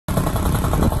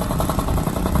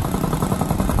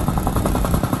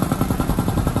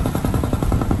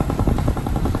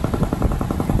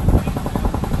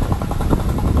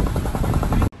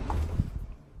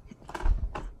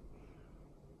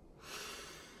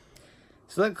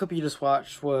So that clip you just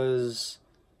watched was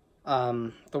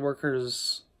the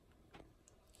workers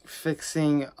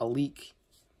fixing a leak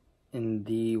in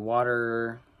the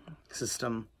water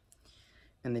system,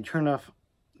 and they turned off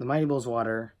the Mighty Bull's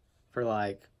water for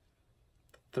like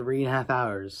 3.5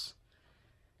 hours.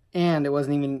 And it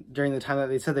wasn't even during the time that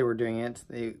they said they were doing it.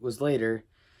 It was later.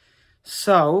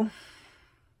 So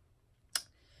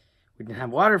we didn't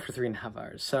have water for 3.5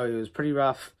 hours. So it was pretty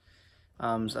rough.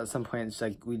 So at some point, it's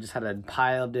like we just had a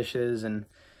pile of dishes, and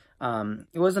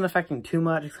it wasn't affecting too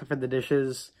much except for the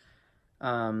dishes.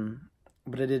 But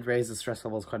it did raise the stress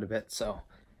levels quite a bit. So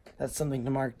that's something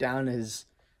to mark down, is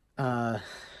that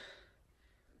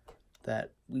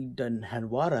we didn't have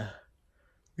water.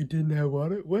 We didn't have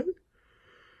water? What?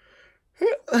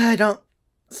 I don't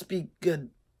speak good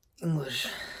English.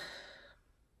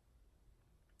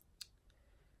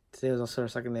 Today was also our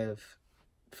second day of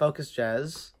focus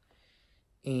jazz,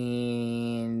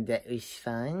 and that was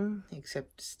fun,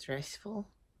 except stressful.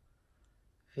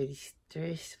 Very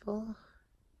stressful.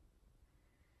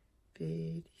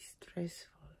 Very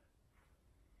stressful.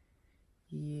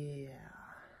 Yeah.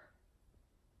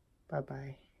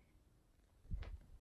 Bye-bye.